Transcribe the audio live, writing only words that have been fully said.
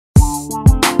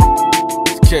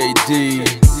KD,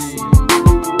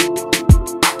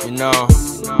 you know,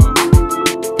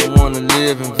 don't wanna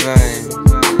live in vain,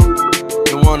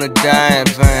 don't wanna die in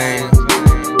vain,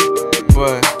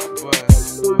 but,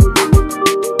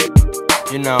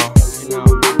 you know,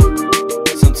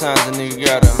 sometimes a nigga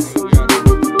gotta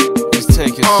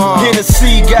take it slow.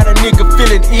 Hennessy got a nigga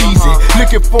feeling easy,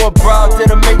 looking for a broad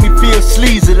that'll make me feel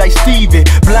sleazy like Steven.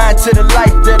 Blind to the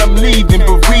life that I'm leaving,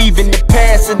 bereaving the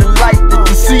past and the light that's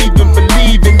deceiving.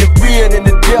 Believing the real and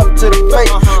the depth to the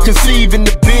fake, conceiving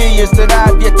the billions that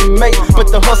I've yet to make. But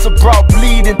the hustle brought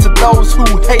bleeding to those who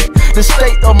hate. The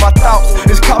state of my thoughts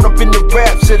is caught up in the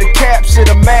rapture, the capture,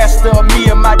 the master of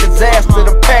me and my disaster.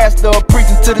 The pastor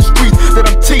preaching to the streets that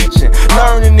I'm teaching,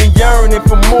 learning and yearning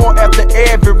for more after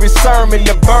every sermon.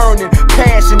 The burning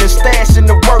passion and stashing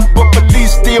the work, but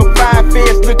police still find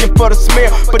feds looking for the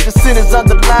smell. But the sin is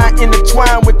underlined,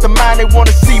 intertwined with the mind. They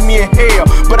wanna see me in hell,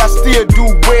 but I still do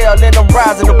well, and I'm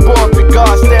rising above the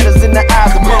God status in the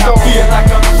eyes of men. I feel like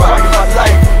I'm fighting my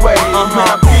life away. Man,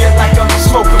 I feel like I'm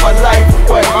smoking my life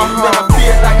away. Man, I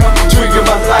feel like I'm drinking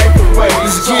my life away.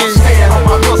 So I'm staying on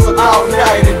my hustle all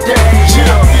night and day. I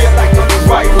feel like I'm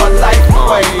fighting my life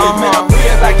away. Man, I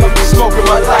feel like I'm smoking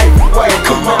my life away.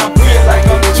 Come on. Like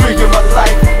I'm drinking my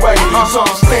life away, so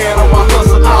I'm staying on my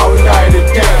hustle all night and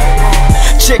day.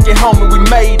 Check it, homie, we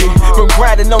made it. From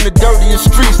grinding on the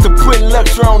dirtiest streets to putting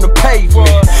luxury on the pavement.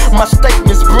 My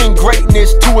statements bring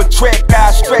greatness to attract. I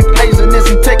extract laziness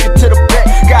and take it to the back.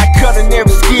 Got culinary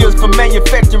skills for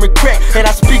manufacturing crack, and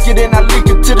I speak it and I leak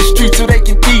it to the streets so they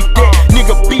can eat that.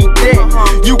 Nigga, beat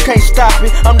that. You can't stop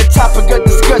it. I'm the topic of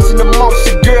discussion amongst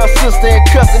your girl, sister, and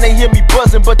cousin. They hear me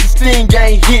buzzing, but the sting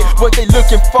ain't hit. What they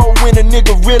looking for when a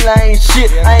nigga really ain't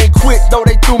shit. I ain't quit, though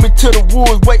they threw me to the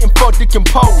wolves, waiting for the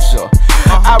composure.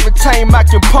 I retain my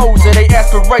composure, they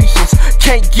aspirations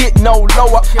can't get no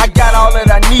lower. I got all that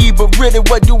I need, but really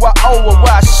what do I owe her?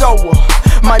 Why I show her?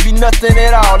 Might be nothing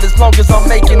at all, as long as I'm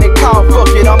making it call.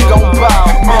 Fuck it, I'm gon' bow.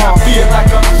 Man, I feel like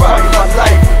I'm fighting my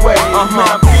life away. Man,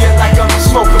 I feel like I'm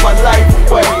smoking my life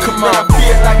away. Come on, I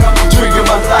feel like I'm drinking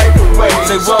my life away.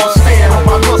 Say, so I'm staying on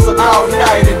my hustle all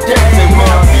night and day. Say, man,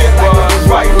 I feel like I'm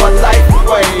fighting my life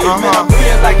away. Man, I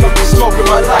feel like I'm smoking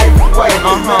my life away.